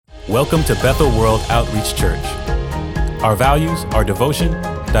Welcome to Bethel World Outreach Church. Our values are devotion,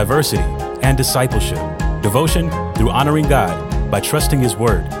 diversity, and discipleship. Devotion through honoring God by trusting His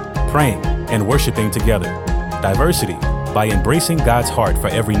Word, praying, and worshiping together. Diversity by embracing God's heart for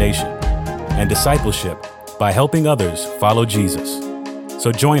every nation. And discipleship by helping others follow Jesus.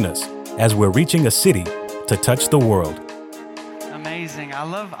 So join us as we're reaching a city to touch the world. Amazing. I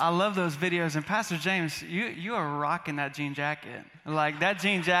love those videos. And Pastor James, you are rocking that jean jacket. Like that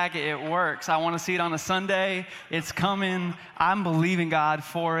jean jacket, it works. I want to see it on a Sunday. It's coming. I'm believing God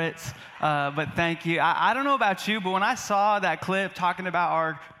for it. But thank you. I don't know about you, but when I saw that clip talking about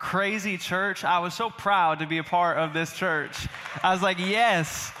our crazy church, I was so proud to be a part of this church. I was like,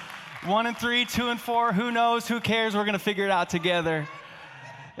 yes, 1 and 3, 2 and 4, who knows, who cares? We're going to figure it out together.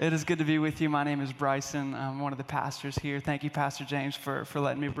 It is good to be with you. My name is Bryson. I'm one of the pastors here. Thank you, Pastor James, for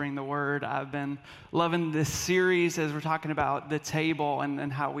letting me bring the word. I've been loving this series as we're talking about the table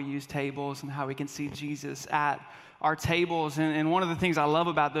and how we use tables and how we can see Jesus at our tables. And one of the things I love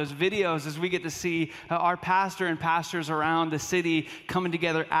about those videos is we get to see our pastor and pastors around the city coming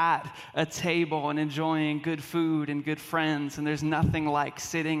together at a table and enjoying good food and good friends. And there's nothing like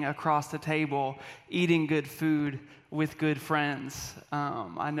sitting across the table, eating good food with good friends.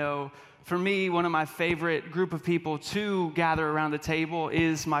 I know for me, one of my favorite group of people to gather around the table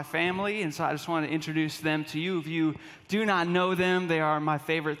is my family, and so I just want to introduce them to you. If you do not know them, they are my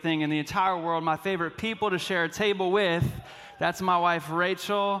favorite thing in the entire world, my favorite people to share a table with. That's my wife,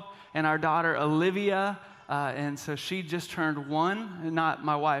 Rachel, and our daughter, Olivia, and so she just turned 1, not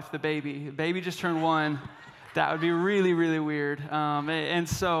my wife, the baby. The baby just turned 1. That would be really, really weird. And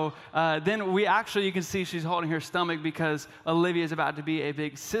so then you can see she's holding her stomach because Olivia is about to be a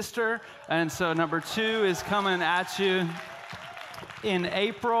big sister. And so number 2 is coming at you in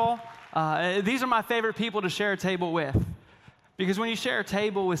April. These are my favorite people to share a table with. Because when you share a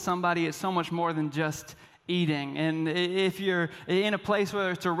table with somebody, it's so much more than just eating. And if you're in a place,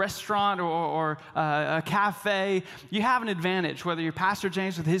 whether it's a restaurant or a cafe, you have an advantage, whether you're Pastor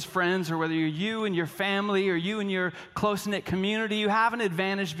James with his friends or whether you're you and your family or you and your close-knit community, you have an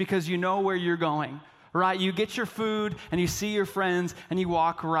advantage because you know where you're going, right? You get your food and you see your friends and you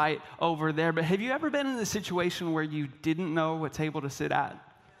walk right over there. But have you ever been in a situation where you didn't know what table to sit at?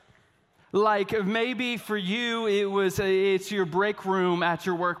 Like maybe for you, it's your break room at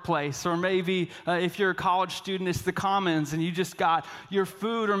your workplace, or maybe if you're a college student, it's the Commons and you just got your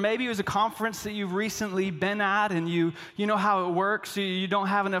food, or maybe it was a conference that you've recently been at and you know how it works. You don't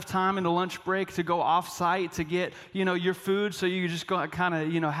have enough time in the lunch break to go off-site to get, your food, so you just go kind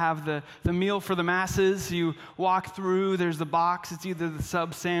of, have the meal for the masses. You walk through, there's the box, it's either the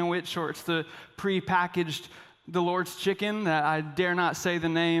sub sandwich or it's the pre-packaged the Lord's chicken that I dare not say the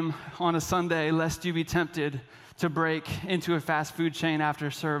name on a Sunday lest you be tempted to break into a fast food chain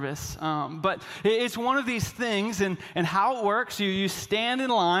after service. But it's one of these things, and how it works, you stand in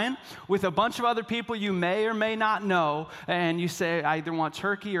line with a bunch of other people you may or may not know, and you say, I either want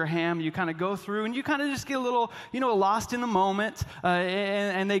turkey or ham. You kind of go through, and you kind of just get a little, lost in the moment,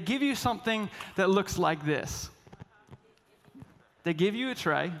 and they give you something that looks like this. They give you a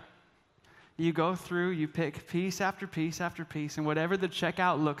tray. You go through, you pick piece after piece after piece, and whatever the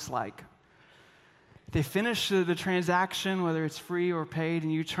checkout looks like. They finish the transaction, whether it's free or paid,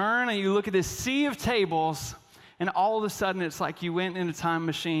 and you turn and you look at this sea of tables, and all of a sudden it's like you went in a time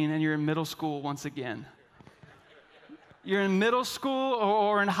machine and you're in middle school once again. You're in middle school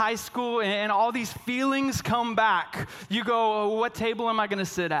or in high school, and all these feelings come back. You go, what table am I going to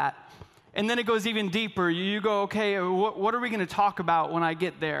sit at? And then it goes even deeper. You go, okay, what are we going to talk about when I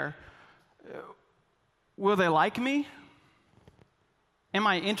get there? Will they like me? Am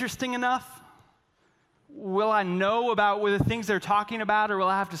I interesting enough? Will I know about the things they're talking about, or will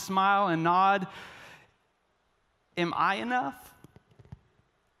I have to smile and nod? Am I enough?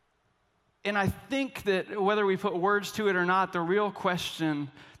 And I think that whether we put words to it or not, the real question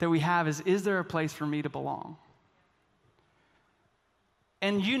that we have is there a place for me to belong?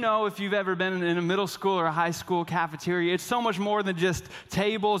 And if you've ever been in a middle school or a high school cafeteria, it's so much more than just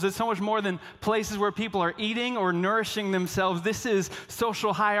tables. It's so much more than places where people are eating or nourishing themselves. This is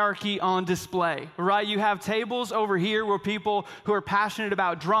social hierarchy on display, right? You have tables over here where people who are passionate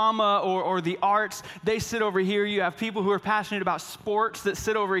about drama or the arts, they sit over here. You have people who are passionate about sports that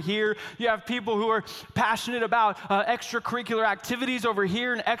sit over here. You have people who are passionate about extracurricular activities over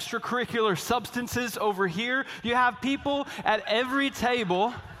here and extracurricular substances over here. You have people at every table,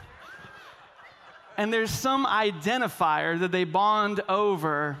 and there's some identifier that they bond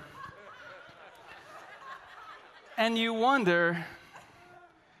over. And you wonder,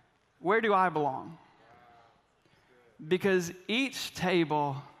 where do I belong? Because each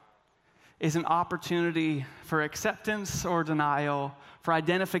table is an opportunity for acceptance or denial, for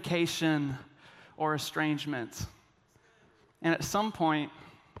identification or estrangement. And at some point,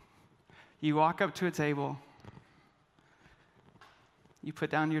 you walk up to a table, you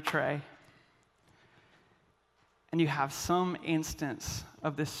put down your tray, and you have some instance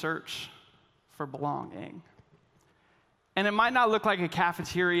of this search for belonging. And it might not look like a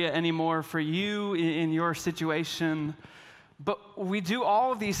cafeteria anymore for you in your situation, but we do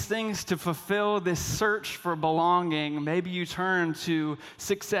all of these things to fulfill this search for belonging. Maybe you turn to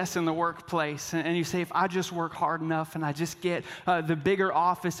success in the workplace and you say, if I just work hard enough and I just get the bigger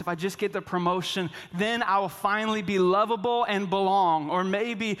office, if I just get the promotion, then I will finally be lovable and belong. Or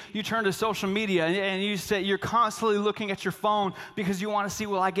maybe you turn to social media and you say you're constantly looking at your phone because you want to see,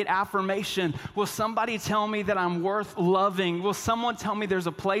 will I get affirmation? Will somebody tell me that I'm worth loving? Will someone tell me there's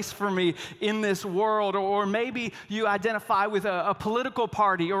a place for me in this world? Or maybe you identify with a political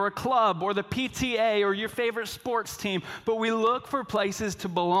party or a club or the PTA or your favorite sports team, but we look for places to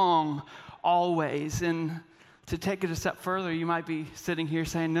belong always. And to take it a step further, you might be sitting here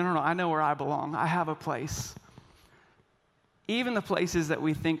saying, no, I know where I belong. I have a place. Even the places that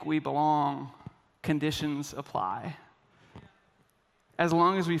we think we belong, conditions apply. As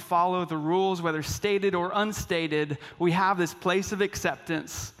long as we follow the rules, whether stated or unstated, we have this place of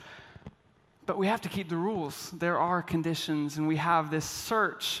acceptance. But we have to keep the rules. There are conditions, and we have this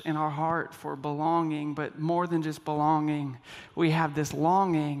search in our heart for belonging, but more than just belonging, we have this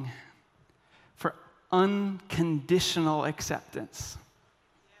longing for unconditional acceptance.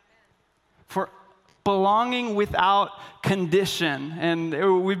 For belonging without condition.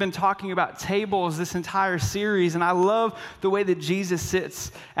 And we've been talking about tables this entire series, and I love the way that Jesus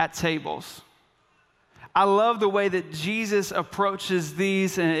sits at tables. I love the way that Jesus approaches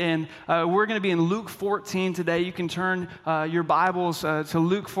these, and we're going to be in Luke 14 today. You can turn your Bibles to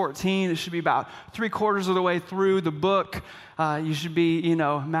Luke 14. It should be about 3/4 of the way through the book. You should be,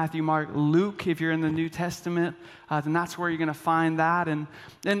 Matthew, Mark, Luke. If you're in the New Testament, then that's where you're going to find that.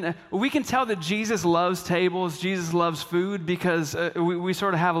 And we can tell that Jesus loves tables. Jesus loves food because we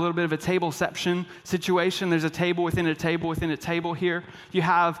sort of have a little bit of a tableception situation. There's a table within a table within a table here. You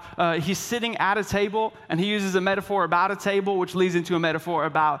have, he's sitting at a table, and he uses a metaphor about a table, which leads into a metaphor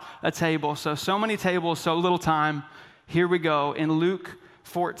about a table. So many tables, so little time. Here we go in Luke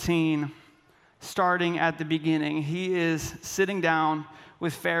 14. Starting at the beginning, he is sitting down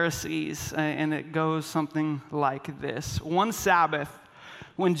with Pharisees, and it goes something like this. One Sabbath,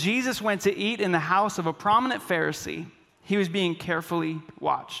 when Jesus went to eat in the house of a prominent Pharisee, he was being carefully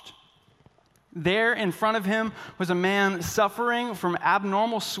watched. There in front of him was a man suffering from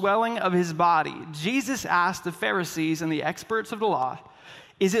abnormal swelling of his body. Jesus asked the Pharisees and the experts of the law,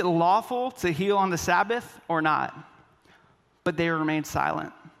 "Is it lawful to heal on the Sabbath or not?" But they remained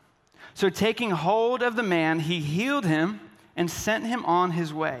silent. So taking hold of the man, he healed him and sent him on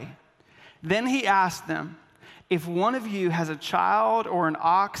his way. Then he asked them, "If one of you has a child or an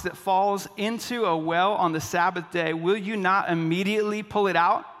ox that falls into a well on the Sabbath day, will you not immediately pull it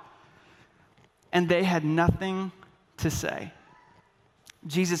out?" And they had nothing to say.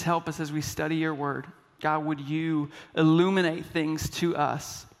 Jesus, help us as we study your word. God, would you illuminate things to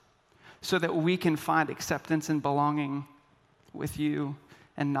us so that we can find acceptance and belonging with you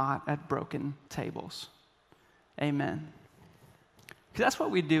and not at broken tables. Amen. Because that's what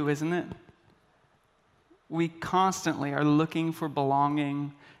we do, isn't it? We constantly are looking for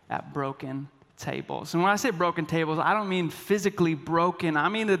belonging at broken tables. And when I say broken tables, I don't mean physically broken. I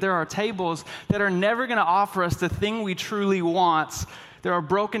mean that there are tables that are never going to offer us the thing we truly want. There are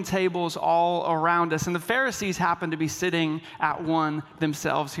broken tables all around us. And the Pharisees happen to be sitting at one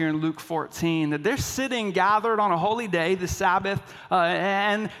themselves here in Luke 14. They're sitting gathered on a holy day, the Sabbath,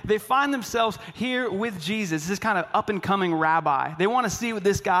 and they find themselves here with Jesus, this kind of up-and-coming rabbi. They want to see what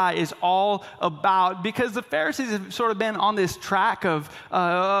this guy is all about because the Pharisees have sort of been on this track of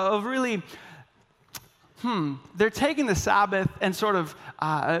really... They're taking the Sabbath and sort of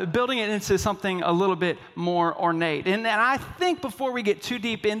building it into something a little bit more ornate. And I think before we get too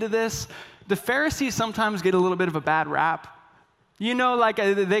deep into this, the Pharisees sometimes get a little bit of a bad rap. You know, like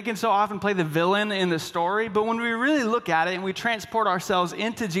they can so often play the villain in the story, but when we really look at it and we transport ourselves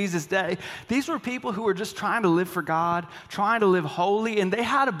into Jesus' day, these were people who were just trying to live for God, trying to live holy, and they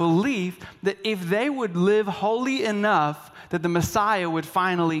had a belief that if they would live holy enough, that the Messiah would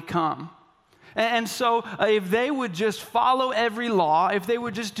finally come. And so if they would just follow every law, if they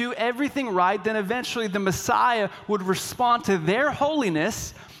would just do everything right, then eventually the Messiah would respond to their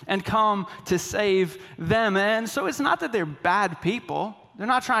holiness and come to save them. And so it's not that they're bad people. They're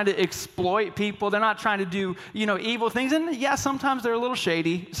not trying to exploit people. They're not trying to do, evil things. And yeah, sometimes they're a little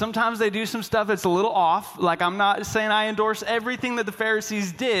shady. Sometimes they do some stuff that's a little off. Like, I'm not saying I endorse everything that the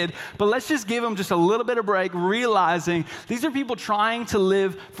Pharisees did, but let's just give them just a little bit of break, realizing these are people trying to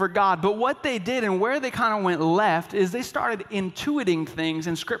live for God. But what they did and where they kind of went left is they started intuiting things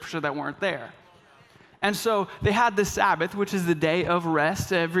in Scripture that weren't there. And so they had the Sabbath, which is the day of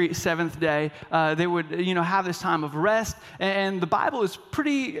rest. Every seventh day, they would, have this time of rest. And the Bible is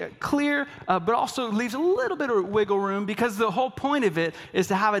pretty clear, but also leaves a little bit of wiggle room, because the whole point of it is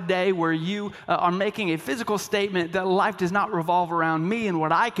to have a day where you are making a physical statement that life does not revolve around me and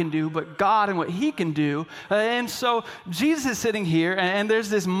what I can do, but God and what He can do. And so Jesus is sitting here, and there's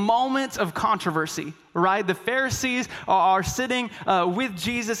this moment of controversy. Right? The Pharisees are sitting with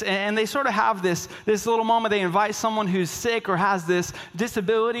Jesus, and they sort of have this little moment. They invite someone who's sick or has this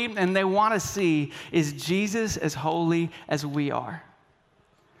disability, and they want to see, is Jesus as holy as we are?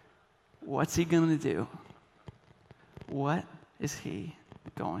 What's He going to do? What is He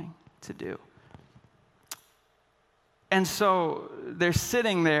going to do? And so they're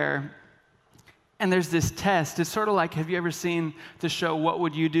sitting there, and there's this test. It's sort of like, have you ever seen the show What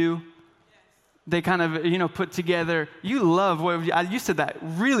Would You Do? They kind of, put together, you said that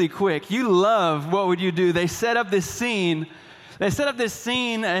really quick. You love What Would You Do? They set up this scene.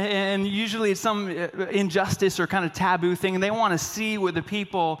 And usually it's some injustice or kind of taboo thing, and they want to see what the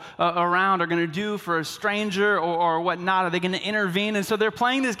people around are going to do for a stranger or whatnot. Are they going to intervene? And so they're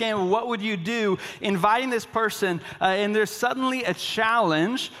playing this game of What Would You Do, inviting this person, and there's suddenly a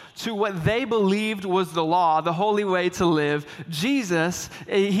challenge to what they believed was the law, the holy way to live. Jesus,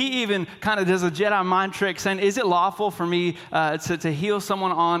 He even kind of does a Jedi mind trick, saying, is it lawful for me to heal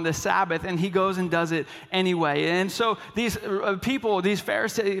someone on the Sabbath? And He goes and does it anyway. And so these people, these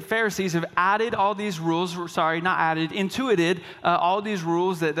Pharisees have added all these rules, intuited all these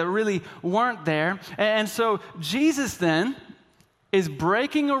rules that really weren't there. And so Jesus then is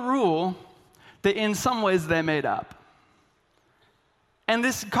breaking a rule that in some ways they made up. And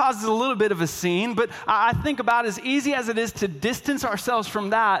this causes a little bit of a scene, but I think about as easy as it is to distance ourselves from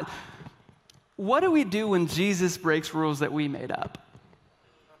that, what do we do when Jesus breaks rules that we made up?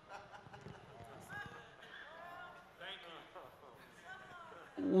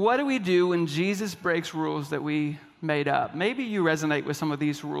 What do we do when Jesus breaks rules that we made up? Maybe you resonate with some of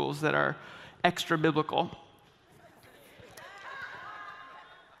these rules that are extra biblical.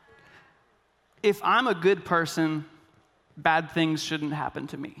 If I'm a good person, bad things shouldn't happen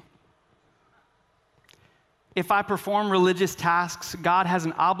to me. If I perform religious tasks, God has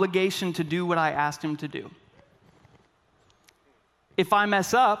an obligation to do what I asked Him to do. If I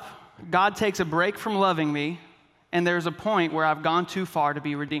mess up, God takes a break from loving me, and there's a point where I've gone too far to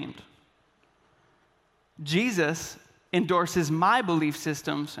be redeemed. Jesus endorses my belief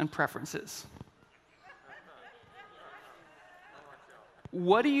systems and preferences.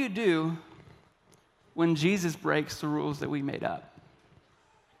 What do you do when Jesus breaks the rules that we made up?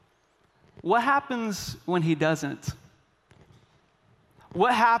 What happens when He doesn't?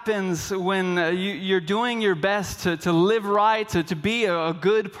 What happens when you're doing your best to live right, to be a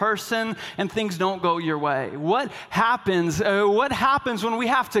good person, and things don't go your way? What happens when we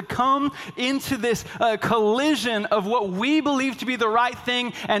have to come into this collision of what we believe to be the right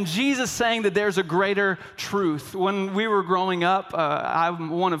thing and Jesus saying that there's a greater truth? When we were growing up, I'm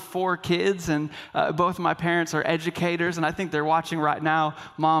one of 4 kids, and both of my parents are educators, and I think they're watching right now.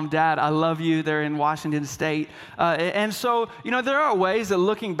 Mom, Dad, I love you. They're in Washington State. And so, there are ways that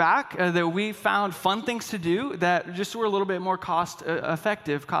looking back that we found fun things to do that just were a little bit more cost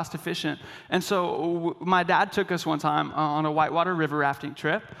efficient. And so my dad took us one time on a whitewater river rafting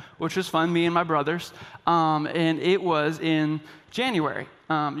trip, which was fun, me and my brothers. And it was in January.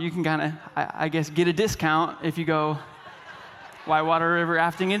 You can kind of, I guess, get a discount if you go whitewater river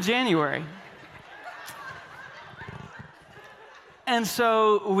rafting in January. And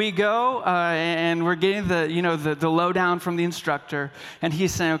so we go, and we're getting the lowdown from the instructor, and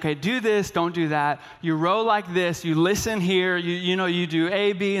he's saying, okay, do this, don't do that. You row like this, you listen here, you do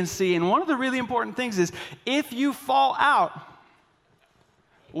A, B, and C. And one of the really important things is, if you fall out,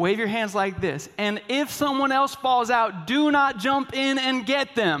 wave your hands like this. And if someone else falls out, do not jump in and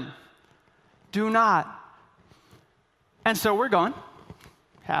get them. Do not. And so we're going,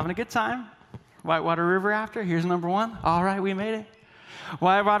 having a good time. Whitewater River after, here's number 1. All right, we made it.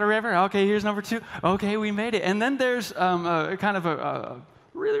 Whitewater River, okay, here's number 2. Okay, we made it. And then there's a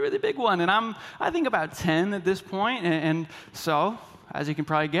really, really big one. And I think about 10 at this point. And so, as you can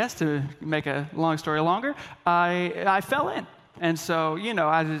probably guess, to make a long story longer, I fell in. And so,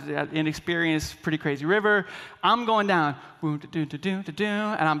 I was inexperienced, pretty crazy river. I'm going down,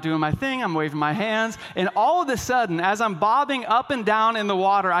 and I'm doing my thing. I'm waving my hands. And all of a sudden, as I'm bobbing up and down in the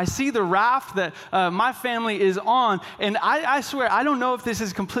water, I see the raft that my family is on. And I swear, I don't know if this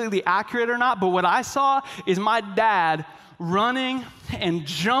is completely accurate or not, but what I saw is my dad running and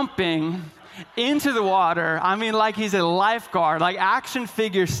jumping into the water. I mean, like he's a lifeguard, like action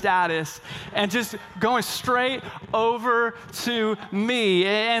figure status, and just going straight over to me.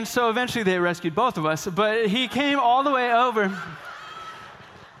 And so eventually they rescued both of us, but he came all the way over.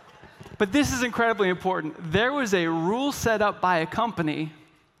 But this is incredibly important. There was a rule set up by a company,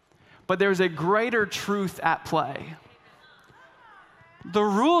 but there was a greater truth at play. The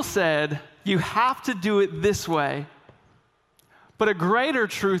rule said, you have to do it this way. But a greater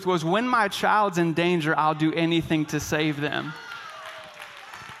truth was, when my child's in danger, I'll do anything to save them.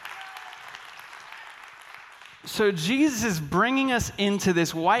 So Jesus is bringing us into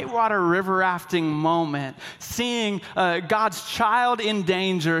this whitewater river rafting moment, seeing God's child in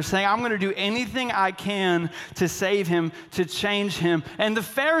danger, saying, I'm going to do anything I can to save him, to change him. And the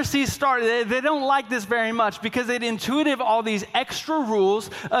Pharisees they don't like this very much, because they'd intuited all these extra rules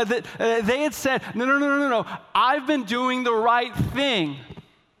that they had said, no, I've been doing the right thing.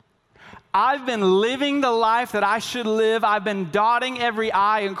 I've been living the life that I should live. I've been dotting every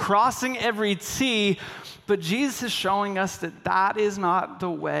I and crossing every T. But Jesus is showing us that that is not the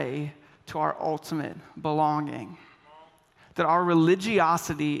way to our ultimate belonging. That our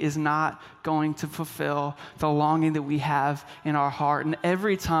religiosity is not going to fulfill the longing that we have in our heart. And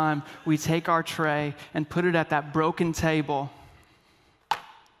every time we take our tray and put it at that broken table,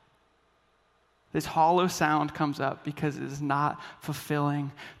 this hollow sound comes up, because it is not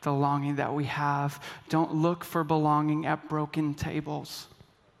fulfilling the longing that we have. Don't look for belonging at broken tables.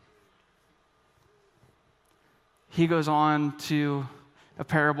 He goes on to a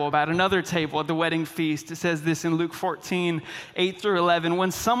parable about another table at the wedding feast. It says this in Luke 14, 8 through 11.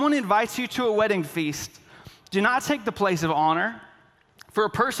 When someone invites you to a wedding feast, do not take the place of honor, for a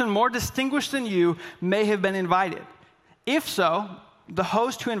person more distinguished than you may have been invited. If so, the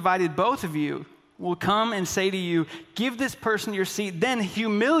host who invited both of you will come and say to you, give this person your seat. Then,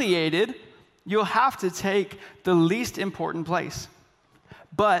 humiliated, you'll have to take the least important place.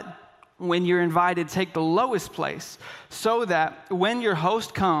 But when you're invited, take the lowest place, so that when your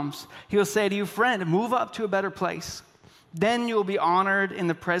host comes, he'll say to you, friend, move up to a better place. Then you'll be honored in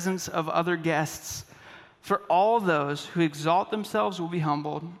the presence of other guests. For all those who exalt themselves will be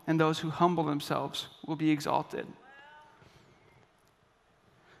humbled, and those who humble themselves will be exalted.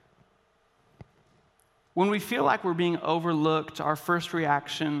 When we feel like we're being overlooked, our first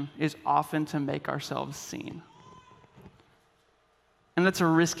reaction is often to make ourselves seen. And that's a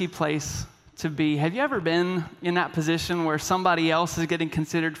risky place to be. Have you ever been in that position where somebody else is getting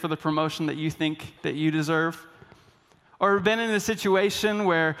considered for the promotion that you think that you deserve? Or been in a situation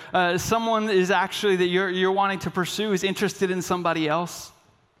where someone is actually that you're wanting to pursue is interested in somebody else?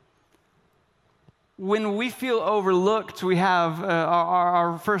 When we feel overlooked, we have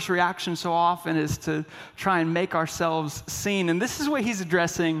our first reaction so often is to try and make ourselves seen. And this is what he's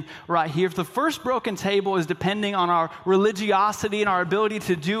addressing right here. If the first broken table is depending on our religiosity and our ability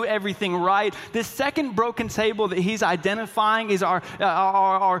to do everything right, this second broken table that he's identifying is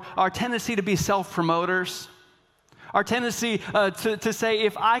our tendency to be self-promoters. Our tendency to say,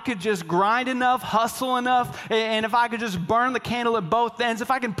 if I could just grind enough, hustle enough, and if I could just burn the candle at both ends,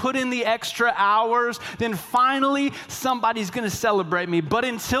 if I can put in the extra hours, then finally somebody's going to celebrate me. But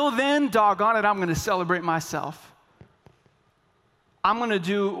until then, doggone it, I'm going to celebrate myself. I'm going to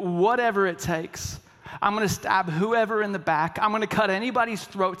do whatever it takes. I'm going to stab whoever in the back. I'm going to cut anybody's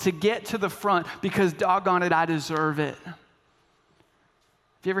throat to get to the front, because doggone it, I deserve it.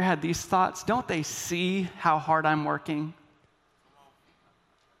 Have you ever had these thoughts? Don't they see how hard I'm working?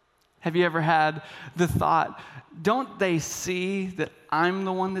 Have you ever had the thought, don't they see that I'm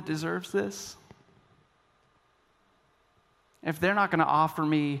the one that deserves this? If they're not going to offer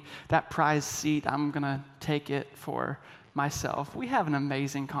me that prize seat, I'm going to take it for myself. We have an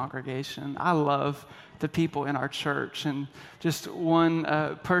amazing congregation. I love the people in our church. And just one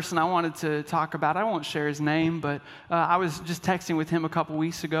person I wanted to talk about, I won't share his name, but I was just texting with him a couple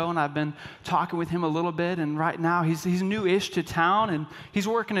weeks ago, and I've been talking with him a little bit. And right now, he's new-ish to town, and he's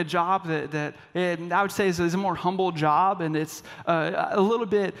working a job that I would say is a more humble job, and it's a little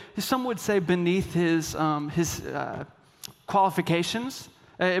bit, some would say, beneath his qualifications.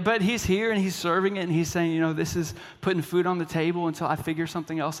 But he's here and he's serving it, and he's saying, this is putting food on the table until I figure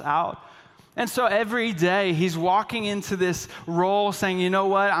something else out. And so every day he's walking into this role saying, you know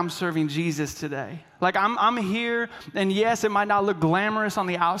what, I'm serving Jesus today. Like I'm here, and yes, it might not look glamorous on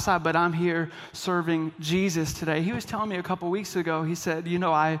the outside, but I'm here serving Jesus today. He was telling me a couple weeks ago, he said,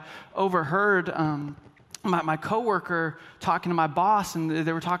 I overheard my coworker talking to my boss, and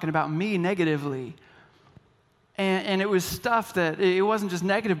they were talking about me negatively. And it was stuff that, it wasn't just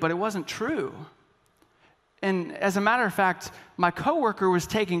negative, but it wasn't true. And as a matter of fact, my coworker was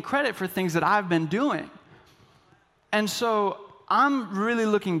taking credit for things that I've been doing. And so I'm really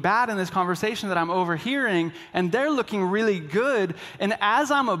looking bad in this conversation that I'm overhearing, and they're looking really good. And as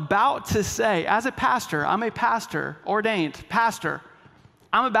I'm about to say, as a pastor, I'm a pastor, ordained pastor,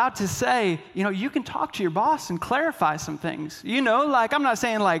 I'm about to say, you can talk to your boss and clarify some things. I'm not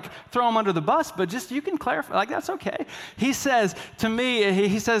saying throw him under the bus, but just you can clarify, that's okay. He says to me,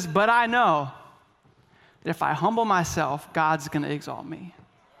 he says, but I know that if I humble myself, God's going to exalt me.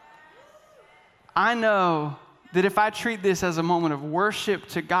 I know that if I treat this as a moment of worship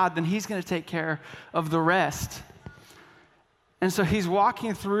to God, then he's going to take care of the rest. And so he's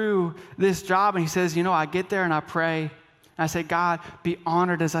walking through this job, and he says, I get there and I pray. And I say, God, be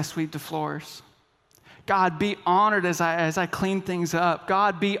honored as I sweep the floors. God, be honored as I clean things up.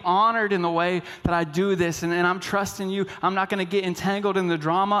 God, be honored in the way that I do this. And I'm trusting you. I'm not going to get entangled in the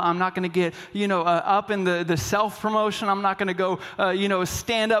drama. I'm not going to get, up in the self-promotion. I'm not going to go,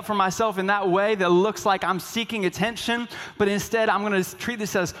 stand up for myself in that way that looks like I'm seeking attention. But instead, I'm going to treat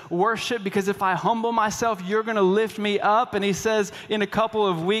this as worship, because if I humble myself, you're going to lift me up. And he says in a couple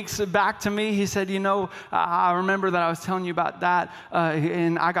of weeks back to me, he said, I remember that I was telling you about that.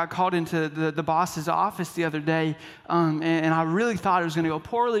 And I got called into the boss's office the other day, and I really thought it was going to go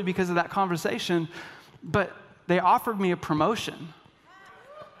poorly because of that conversation, but they offered me a promotion.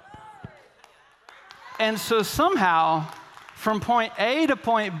 And so somehow, from point A to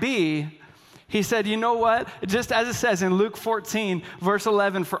point B, he said, you know what? Just as it says in Luke 14, verse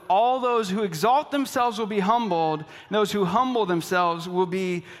 11, for all those who exalt themselves will be humbled, and those who humble themselves will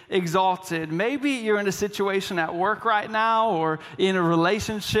be exalted. Maybe you're in a situation at work right now, or in a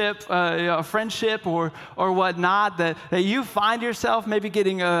relationship, a friendship, or whatnot, that you find yourself maybe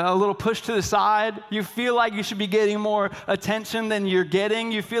getting a little pushed to the side. You feel like you should be getting more attention than you're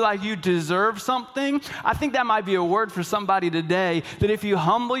getting. You feel like you deserve something. I think that might be a word for somebody today, that if you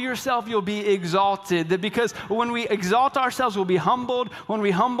humble yourself, you'll be exalted. That because when we exalt ourselves, we'll be humbled. When we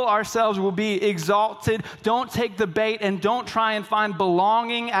humble ourselves, we'll be exalted. Don't take the bait, and don't try and find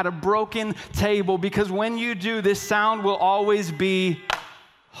belonging at a broken table, because when you do, this sound will always be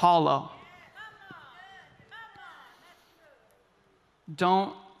hollow.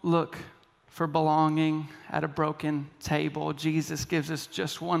 Don't look for belonging at a broken table. Jesus gives us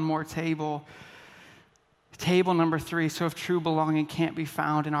just one more table. Table number 3, so if true belonging can't be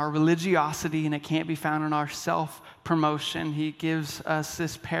found in our religiosity and it can't be found in our self-promotion, he gives us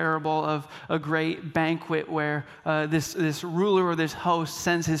this parable of a great banquet where this ruler or this host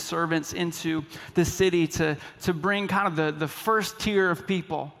sends his servants into the city to bring kind of the first tier of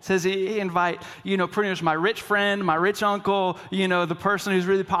people. It says he invite, pretty much my rich friend, my rich uncle, the person who's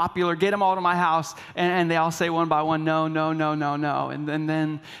really popular, get them all to my house, and they all say one by one, no, no, no, no, no. And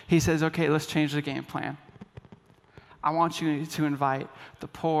then he says, okay, let's change the game plan. I want you to invite the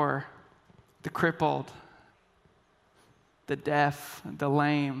poor, the crippled, the deaf, the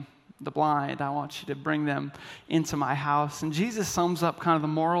lame, the blind. I want you to bring them into my house. And Jesus sums up kind of the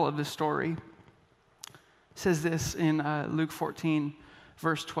moral of the story. He says this in Luke 14,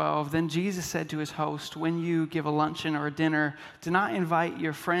 verse 12. Then Jesus said to his host, when you give a luncheon or a dinner, do not invite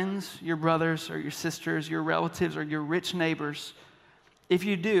your friends, your brothers or your sisters, your relatives or your rich neighbors. If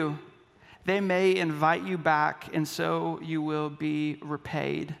you do, they may invite you back, and so you will be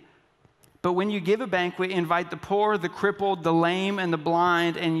repaid. But when you give a banquet, invite the poor, the crippled, the lame, and the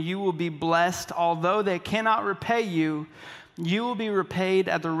blind, and you will be blessed. Although they cannot repay you, you will be repaid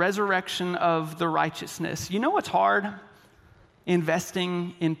at the resurrection of the righteousness. You know what's hard?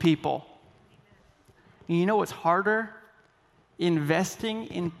 Investing in people. And you know what's harder? Investing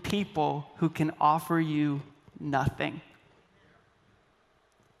in people who can offer you nothing.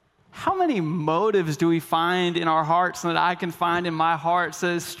 How many motives do we find in our hearts, and that I can find in my heart,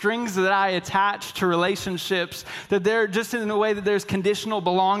 says strings that I attach to relationships, that they're just in a way that there's conditional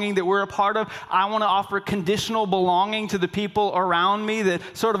belonging that we're a part of. I want to offer conditional belonging to the people around me, that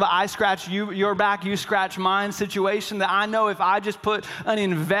sort of a I scratch your back, you scratch mine situation, that I know if I just put an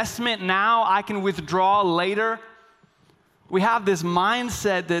investment now, I can withdraw later. We have this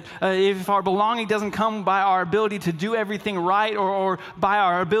mindset that if our belonging doesn't come by our ability to do everything right or by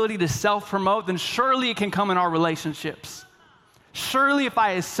our ability to self-promote, then surely it can come in our relationships. Surely if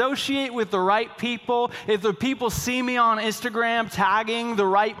I associate with the right people, if the people see me on Instagram tagging the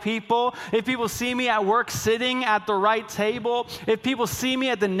right people, if people see me at work sitting at the right table, if people see me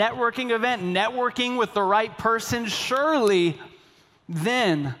at the networking event networking with the right person, surely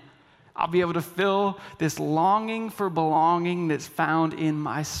then I'll be able to fill this longing for belonging that's found in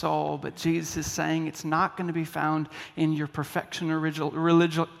my soul. But Jesus is saying it's not going to be found in your perfection or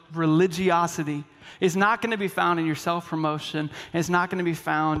religiosity. It's not going to be found in your self-promotion. It's not going to be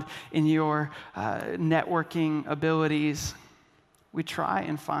found in your networking abilities. We try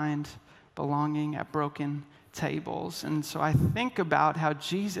and find belonging at broken tables. And so I think about how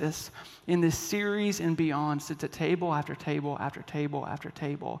Jesus, in this series and beyond, sits at table after table after table after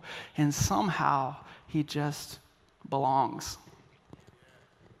table, and somehow he just belongs.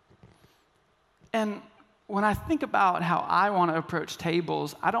 And when I think about how I want to approach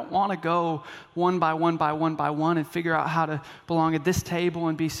tables, I don't want to go one by one by one by one and figure out how to belong at this table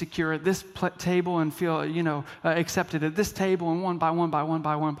and be secure at this table and feel, accepted at this table, and one by one by one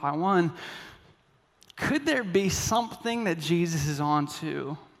by one by one. Could there be something that Jesus is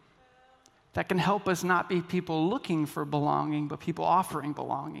onto that can help us not be people looking for belonging, but people offering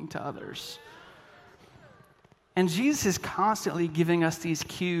belonging to others? And Jesus is constantly giving us these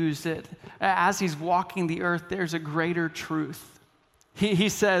cues that as he's walking the earth, there's a greater truth. He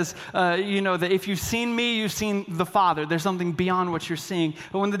says, that if you've seen me, you've seen the Father. There's something beyond what you're seeing.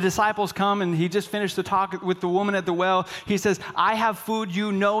 But when the disciples come and he just finished the talk with the woman at the well, he says, I have food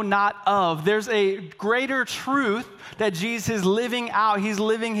you know not of. There's a greater truth that Jesus is living out. He's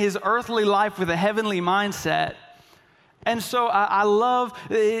living his earthly life with a heavenly mindset. And so I love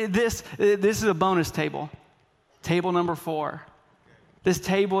this. This is a bonus table. Table number 4. This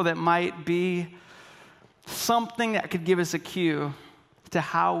table that might be something that could give us a cue to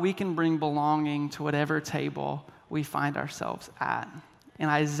how we can bring belonging to whatever table we find ourselves at. In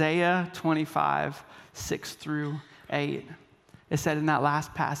Isaiah 25, 6-8, it said in that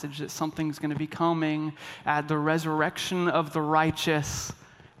last passage that something's going to be coming at the resurrection of the righteous.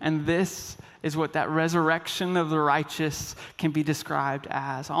 And this is what that resurrection of the righteous can be described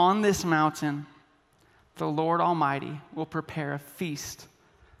as. On this mountain, the Lord Almighty will prepare a feast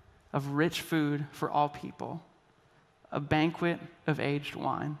of rich food for all people, a banquet of aged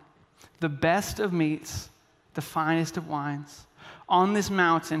wine, the best of meats, the finest of wines. On this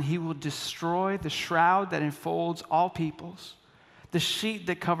mountain, he will destroy the shroud that enfolds all peoples, the sheet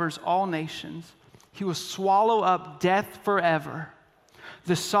that covers all nations. He will swallow up death forever.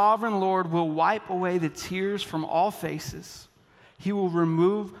 The sovereign Lord will wipe away the tears from all faces. He will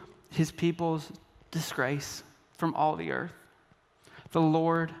remove his people's disgrace from all the earth. The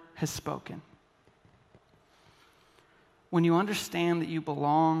Lord has spoken. When you understand that you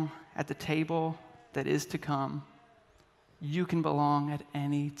belong at the table that is to come, you can belong at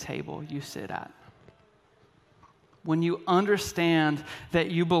any table you sit at. When you understand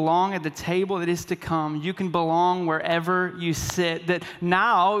that you belong at the table that is to come, you can belong wherever you sit. That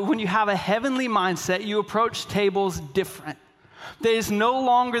now, when you have a heavenly mindset, you approach tables different. That is no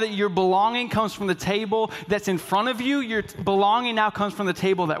longer that your belonging comes from the table that's in front of you. Your belonging now comes from the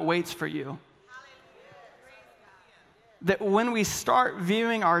table that waits for you. That when we start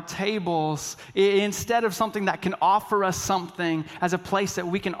viewing our tables, instead of something that can offer us something as a place that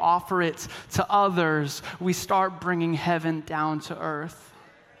we can offer it to others, we start bringing heaven down to earth.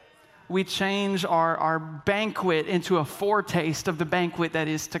 We change our banquet into a foretaste of the banquet that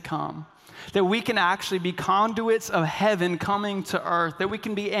is to come. That we can actually be conduits of heaven coming to earth. That we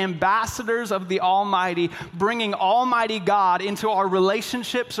can be ambassadors of the Almighty, bringing Almighty God into our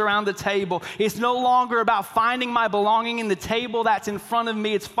relationships around the table. It's no longer about finding my belonging in the table that's in front of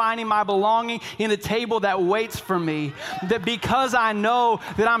me. It's finding my belonging in the table that waits for me. That because I know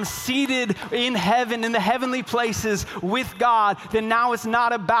that I'm seated in heaven, in the heavenly places with God, then now it's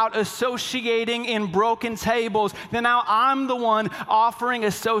not about associating in broken tables. Then now I'm the one offering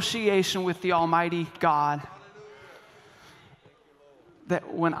association with the Almighty God.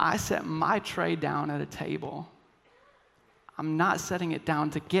 That when I set my tray down at a table, I'm not setting it down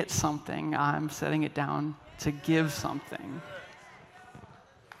to get something, I'm setting it down to give something.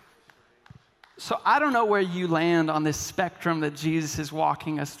 So I don't know where you land on this spectrum that Jesus is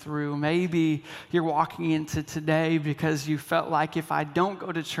walking us through. Maybe you're walking into today because you felt like if I don't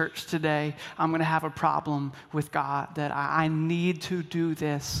go to church today, I'm going to have a problem with God, that I need to do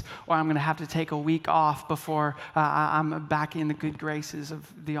this, or I'm going to have to take a week off before I'm back in the good graces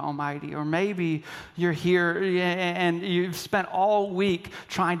of the Almighty. Or maybe you're here and you've spent all week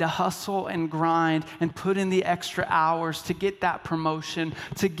trying to hustle and grind and put in the extra hours to get that promotion,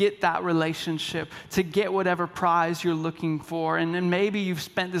 to get that relationship. championship, to get whatever prize you're looking for. And then maybe you've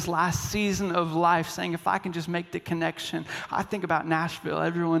spent this last season of life saying, if I can just make the connection. I think about Nashville,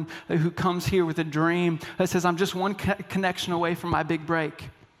 everyone who comes here with a dream that says, I'm just one connection away from my big break.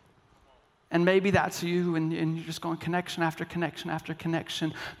 And maybe that's you, and you're just going connection after connection after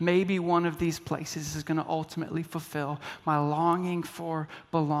connection. Maybe one of these places is going to ultimately fulfill my longing for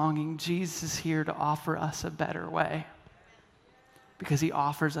belonging. Jesus is here to offer us a better way because he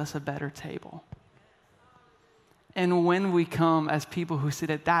offers us a better table. And when we come as people who sit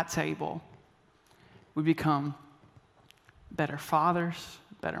at that table, we become better fathers,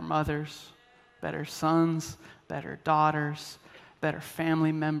 better mothers, better sons, better daughters, better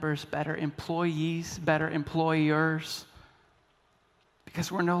family members, better employees, better employers.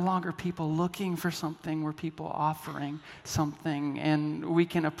 Because we're no longer people looking for something, we're people offering something. And we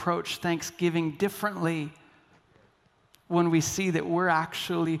can approach Thanksgiving differently when we see that we're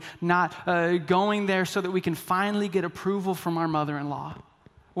actually not going there so that we can finally get approval from our mother-in-law.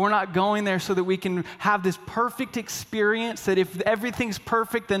 We're not going there so that we can have this perfect experience, that if everything's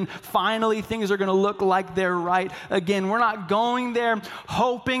perfect, then finally things are going to look like they're right again. We're not going there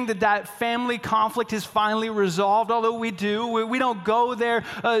hoping that that family conflict is finally resolved, although we do. We don't go there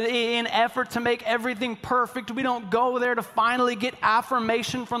in effort to make everything perfect. We don't go there to finally get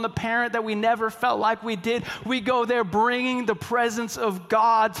affirmation from the parent that we never felt like we did. We go there bringing the presence of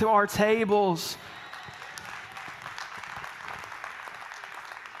God to our tables.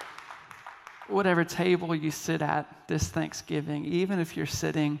 Whatever table you sit at this Thanksgiving, even if you're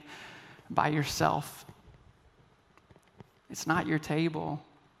sitting by yourself, it's not your table.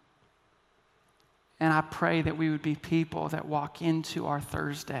 And I pray that we would be people that walk into our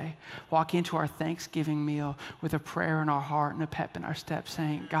Thursday, walk into our Thanksgiving meal with a prayer in our heart and a pep in our step,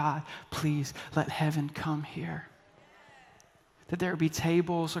 saying, God, please let heaven come here. That there would be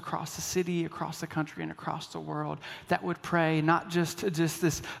tables across the city, across the country, and across the world that would pray, not just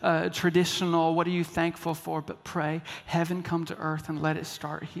this traditional, what are you thankful for, but pray, heaven come to earth and let it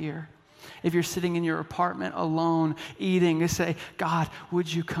start here. If you're sitting in your apartment alone, eating, you say, God,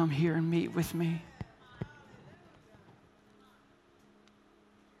 would you come here and meet with me?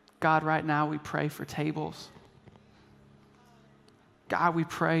 God, right now we pray for tables. God, we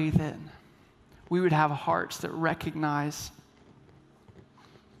pray that we would have hearts that recognize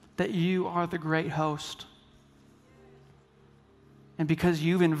that you are the great host. And because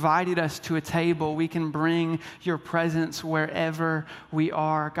you've invited us to a table, we can bring your presence wherever we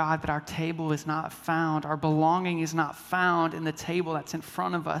are. God, that our table is not found, our belonging is not found in the table that's in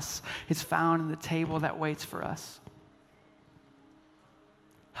front of us. It's found in the table that waits for us.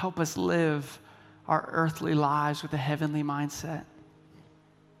 Help us live our earthly lives with a heavenly mindset.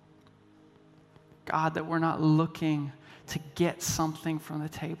 God, that we're not looking to get something from the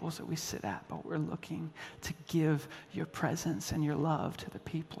tables that we sit at, but we're looking to give your presence and your love to the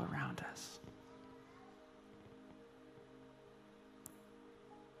people around us.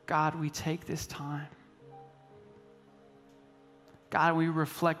 God, we take this time. God, we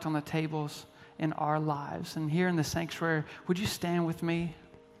reflect on the tables in our lives. And here in the sanctuary, would you stand with me?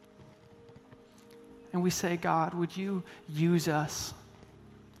 And we say, God, would you use us?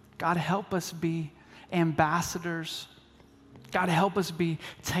 God, help us be ambassadors. God, help us be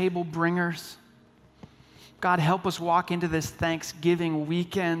table bringers. God, help us walk into this Thanksgiving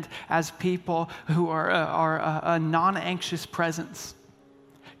weekend as people who are a non-anxious presence.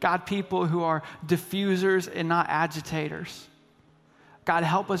 God, people who are diffusers and not agitators. God,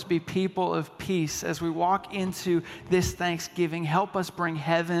 help us be people of peace as we walk into this Thanksgiving. Help us bring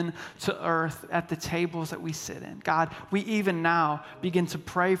heaven to earth at the tables that we sit in. God, we even now begin to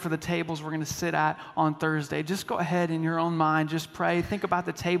pray for the tables we're going to sit at on Thursday. Just go ahead in your own mind, just pray. Think about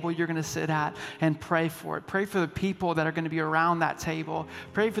the table you're going to sit at and pray for it. Pray for the people that are going to be around that table.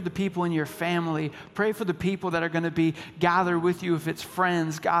 Pray for the people in your family. Pray for the people that are going to be gathered with you if it's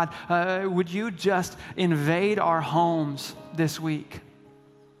friends. God, would you just invade our homes this week?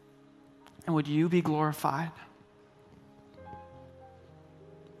 And would you be glorified?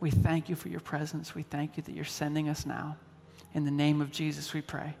 We thank you for your presence. We thank you that you're sending us now. In the name of Jesus, we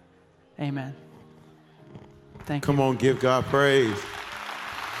pray. Amen. Thank you. Come on, give God praise.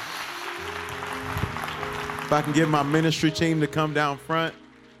 If I can get my ministry team to come down front.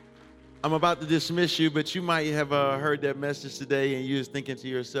 I'm about to dismiss you, but you might have heard that message today and you're just thinking to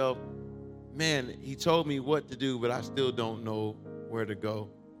yourself, man, he told me what to do, but I still don't know where to go.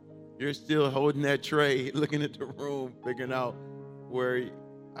 You're still holding that tray, looking at the room, figuring out where,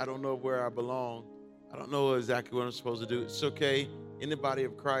 I don't know where I belong. I don't know exactly what I'm supposed to do. It's okay. In the body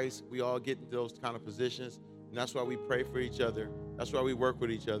of Christ, we all get into those kind of positions, and that's why we pray for each other. That's why we work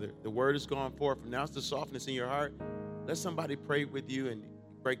with each other. The word is going forth. Now it's the softness in your heart. Let somebody pray with you and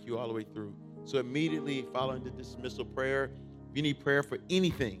break you all the way through. So immediately following the dismissal prayer, if you need prayer for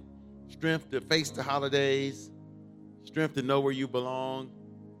anything, strength to face the holidays, strength to know where you belong,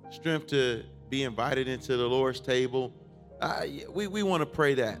 strength to be invited into the Lord's table, we want to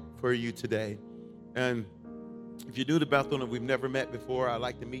pray that for you today. And if you're new to Bethel and we've never met before, I'd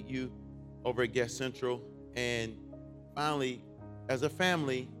like to meet you over at Guest Central. And finally, as a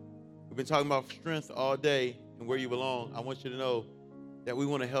family, we've been talking about strength all day and where you belong. I want you to know that we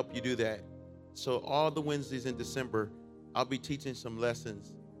want to help you do that. So all the Wednesdays in December, I'll be teaching some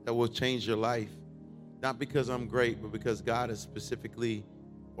lessons that will change your life. Not because I'm great, but because God has specifically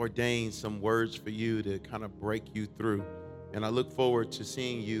ordained some words for you to kind of break you through. And I look forward to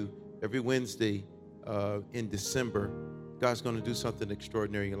seeing you every Wednesday in December. God's going to do something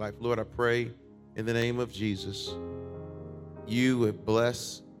extraordinary in your life. Lord, I pray in the name of Jesus, you would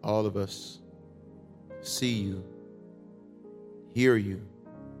bless all of us, see you, hear you,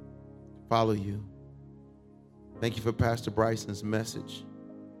 follow you. Thank you for Pastor Bryson's message.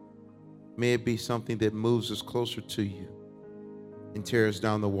 May it be something that moves us closer to you and tears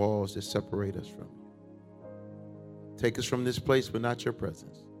down the walls that separate us from you. Take us from this place, but not your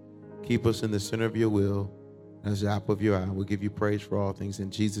presence. Keep us in the center of your will as the apple of your eye. We'll give you praise for all things in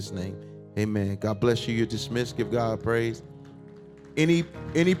Jesus' name. Amen. God bless you. You're dismissed. Give God praise. Any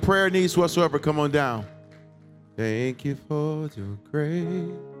prayer needs whatsoever, come on down. Thank you for your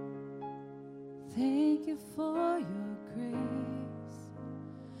grace. Thank you for your grace.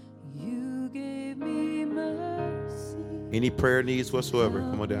 You gave me mercy. Any prayer needs whatsoever,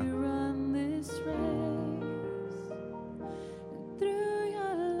 come on down. Run this race. And through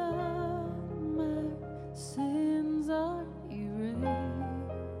your love, my sins are erased.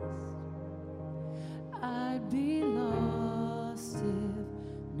 I'd be lost if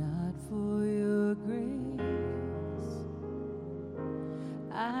not for your grace.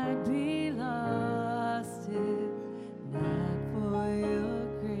 I'd be lost if not for your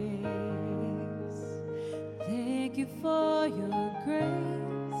grace. Thank you for your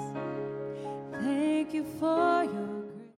grace. Thank you for